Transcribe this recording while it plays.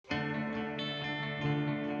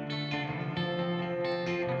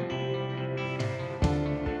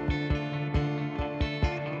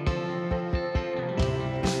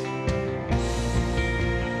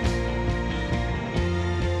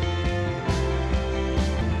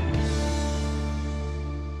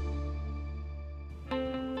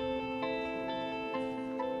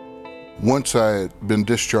Once I had been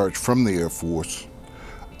discharged from the Air Force,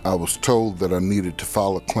 I was told that I needed to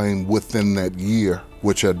file a claim within that year,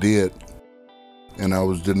 which I did. And I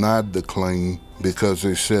was denied the claim because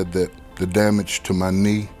they said that the damage to my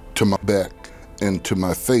knee, to my back, and to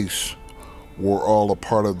my face were all a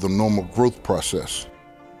part of the normal growth process.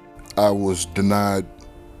 I was denied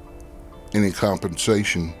any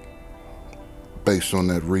compensation based on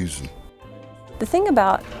that reason. The thing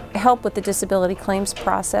about help with the disability claims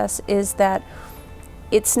process is that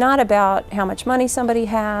it's not about how much money somebody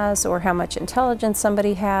has or how much intelligence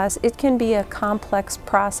somebody has. It can be a complex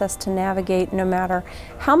process to navigate no matter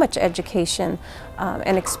how much education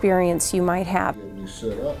and experience you might have.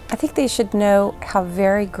 I think they should know how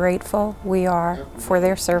very grateful we are for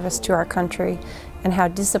their service to our country and how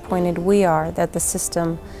disappointed we are that the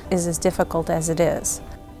system is as difficult as it is.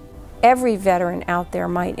 Every veteran out there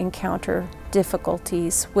might encounter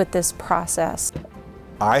difficulties with this process.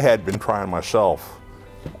 I had been trying myself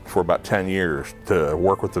for about 10 years to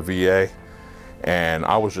work with the VA, and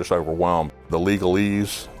I was just overwhelmed. The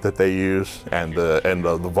legalese that they use and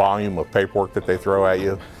the volume of paperwork that they throw at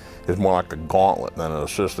you is more like a gauntlet than an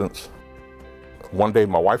assistance. One day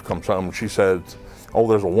my wife comes home and she said, "Oh,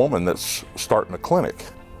 there's a woman that's starting a clinic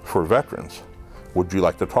for veterans. Would you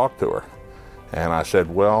like to talk to her?" And I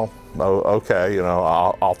said, "Well, okay,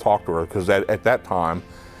 I'll talk to her," because at that time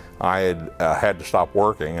I had to stop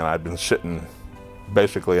working, and I'd been sitting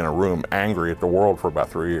basically in a room angry at the world for about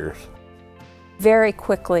 3 years. Very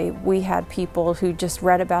quickly, we had people who just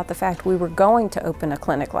read about the fact we were going to open a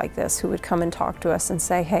clinic like this who would come and talk to us and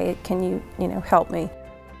say, "Hey, can you help me?"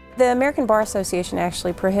 The American Bar Association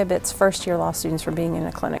actually prohibits first-year law students from being in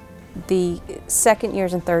a clinic. The second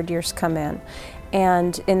years and third years come in.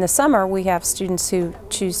 And in the summer, we have students who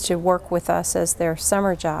choose to work with us as their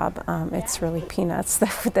summer job. It's really peanuts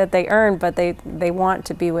that they earn, but they want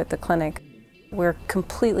to be with the clinic. We're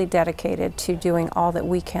completely dedicated to doing all that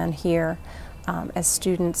we can here as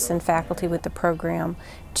students and faculty with the program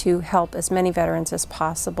to help as many veterans as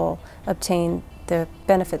possible obtain the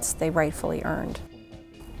benefits they rightfully earned.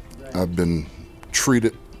 I've been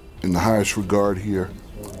treated in the highest regard here.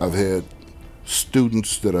 I've had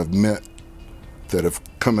students that I've met that have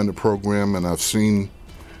come in the program and I've seen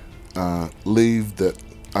leave that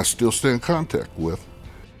I still stay in contact with.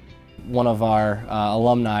 One of our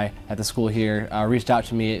alumni at the school here reached out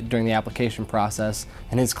to me during the application process,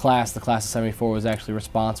 and his class, the class of '74, was actually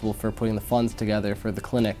responsible for putting the funds together for the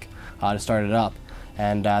clinic to start it up.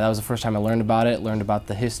 And that was the first time I learned about it, learned about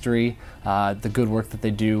the history, the good work that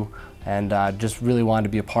they do, and just really wanted to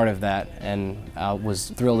be a part of that, and was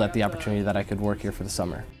thrilled at the opportunity that I could work here for the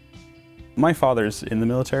summer. My father's in the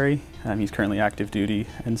military. He's currently active duty,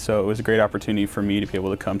 and so it was a great opportunity for me to be able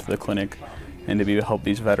to come to the clinic and to be able to help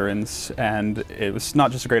these veterans. And it was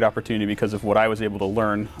not just a great opportunity because of what I was able to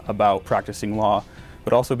learn about practicing law,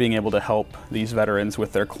 but also being able to help these veterans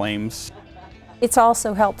with their claims. It's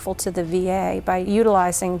also helpful to the VA by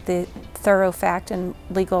utilizing the thorough fact and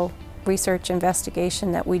legal research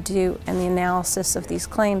investigation that we do and the analysis of these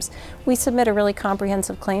claims. We submit a really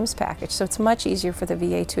comprehensive claims package, so it's much easier for the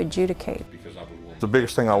VA to adjudicate. The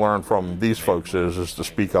biggest thing I learned from these folks is to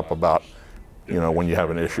speak up about, when you have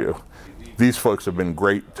an issue. These folks have been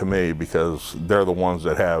great to me because they're the ones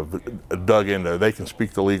that have dug into, they can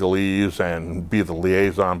speak the legalese and be the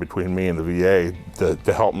liaison between me and the VA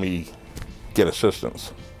to help me get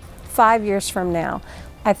assistance. 5 years from now,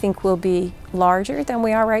 I think we'll be larger than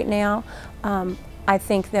we are right now. I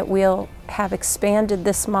think that we'll have expanded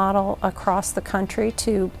this model across the country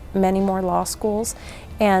to many more law schools,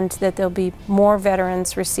 and that there'll be more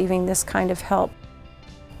veterans receiving this kind of help.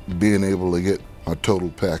 Being able to get a total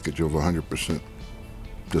package of 100%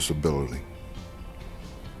 disability.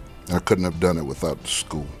 I couldn't have done it without the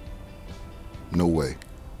school. No way.